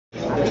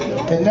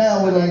And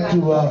now we'd like to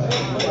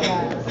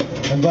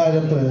invite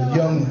up a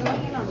young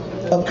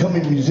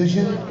upcoming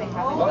musician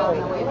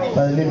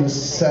by the name of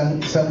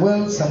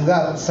Samuel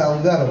Salgado.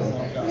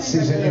 Sí,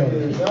 señor.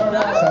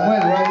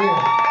 Samuel, right here.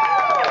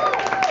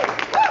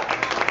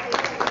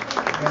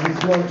 And he's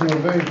going to a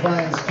very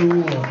fine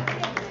school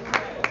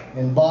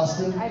in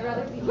Boston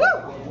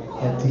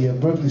at the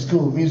Berkeley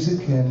School of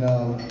Music, and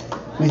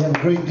we have a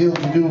great deal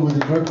to do with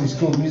the Berkeley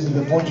School of Music,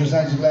 the Poncho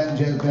Sanchez Latin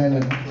Jazz Band,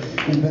 and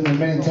we've been there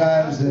many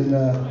times in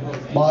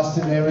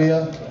Boston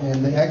area,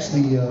 and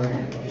actually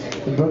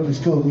the Berkeley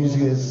School of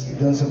Music has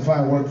done some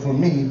fine work for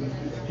me.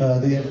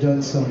 They have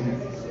done some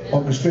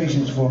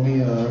orchestrations for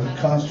me,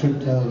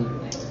 concert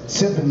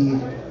symphony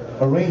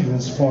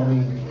arrangements for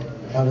me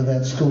out of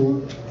that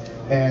school,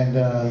 and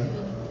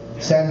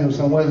Samuel is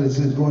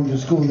going to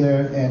school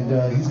there, and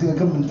he's going to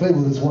come and play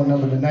with us one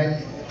number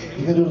tonight.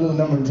 He's going to do a little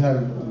number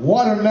entitled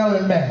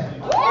Watermelon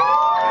Man.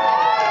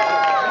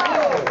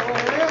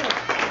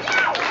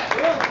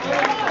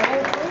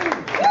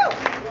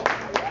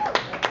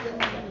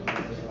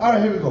 All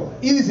right, here we go.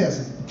 Y dice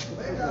así.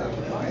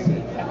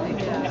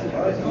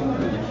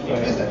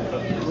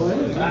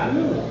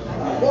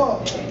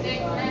 1,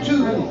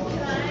 2,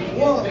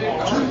 1,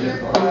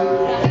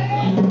 2.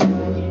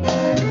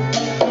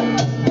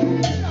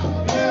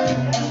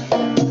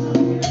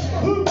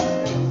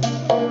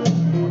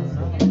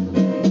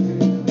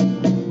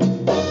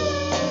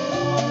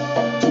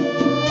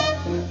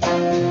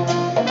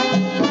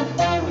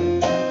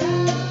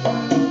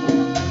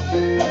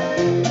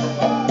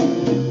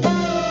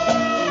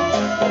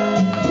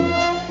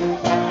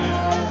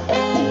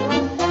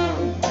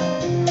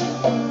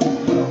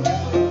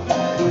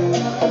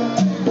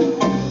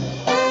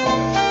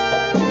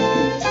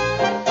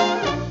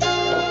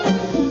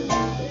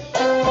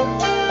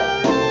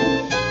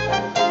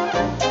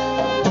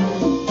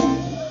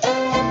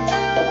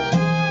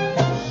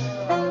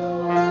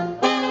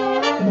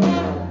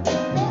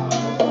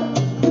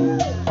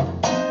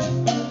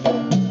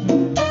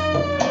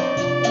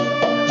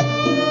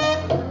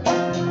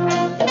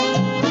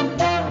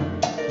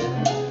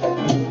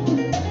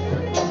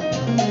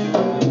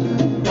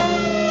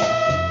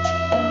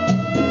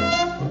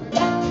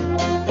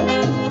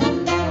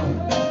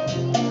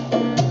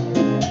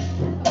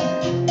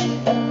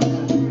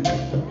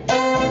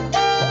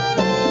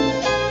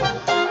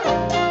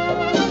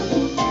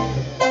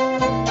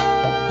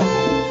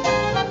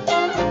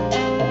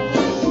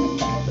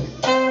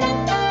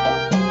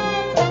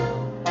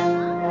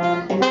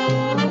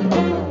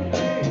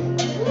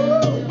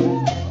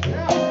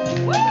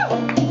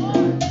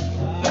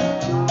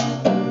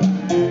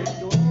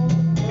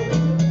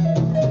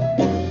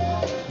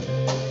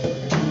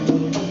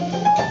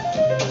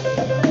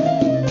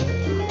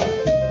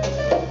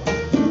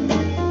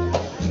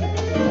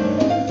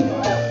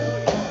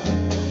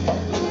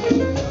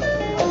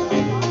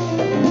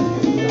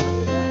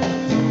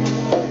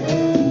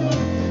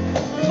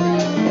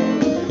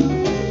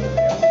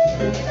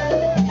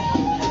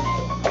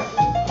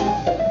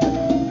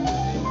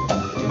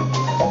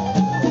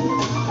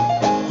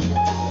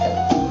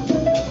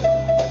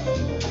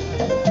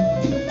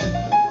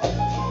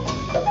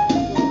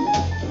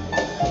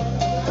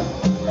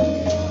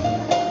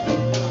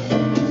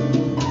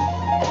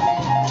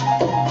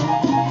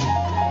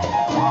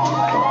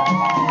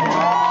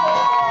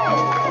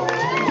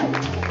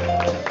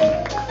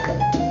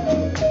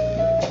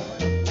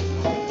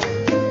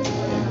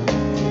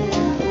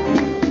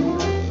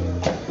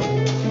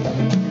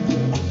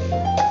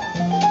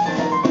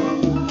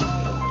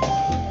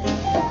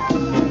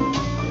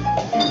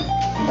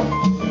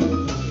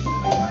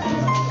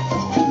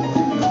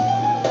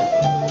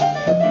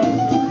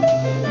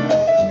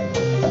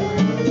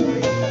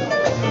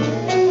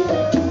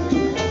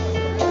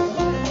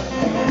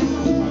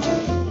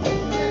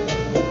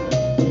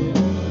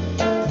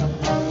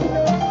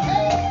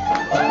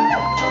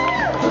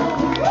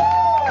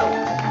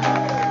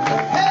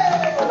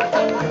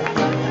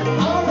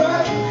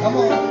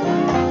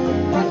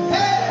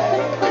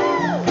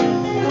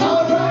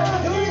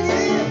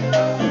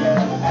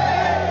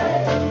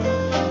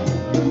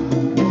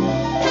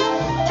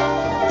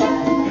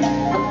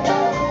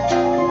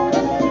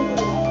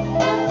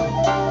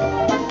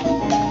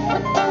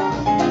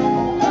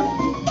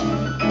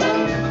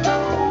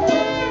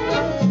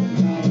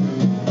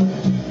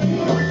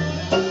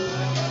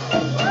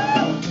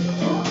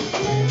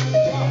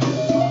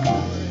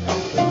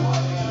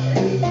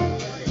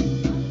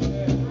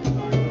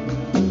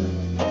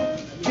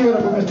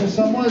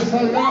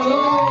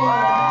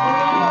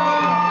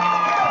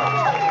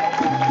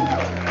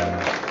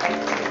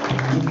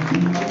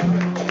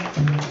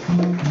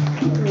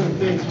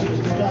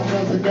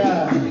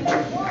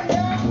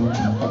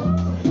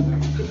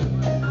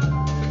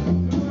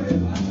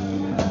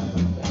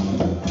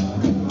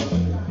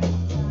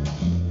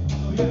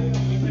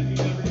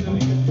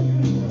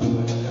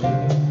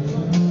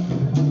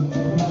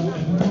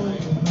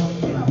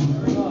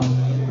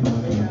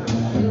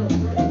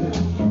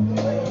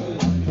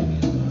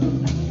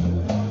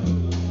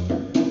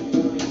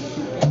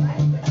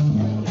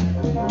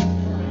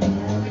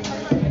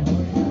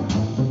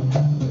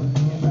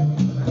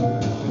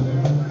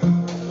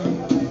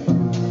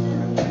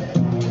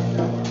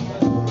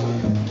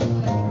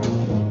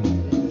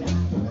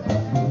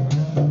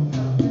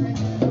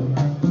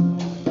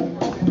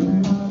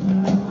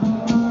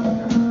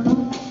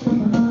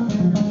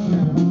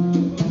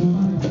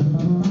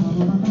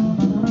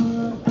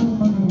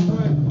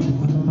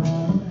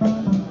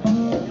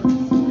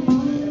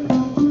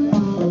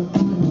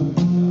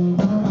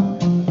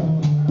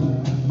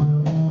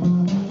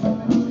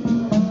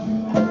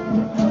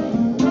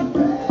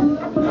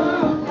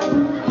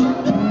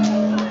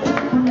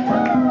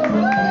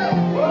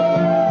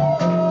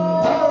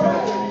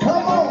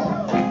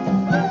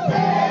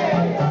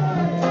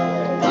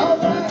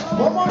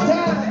 One more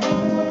time.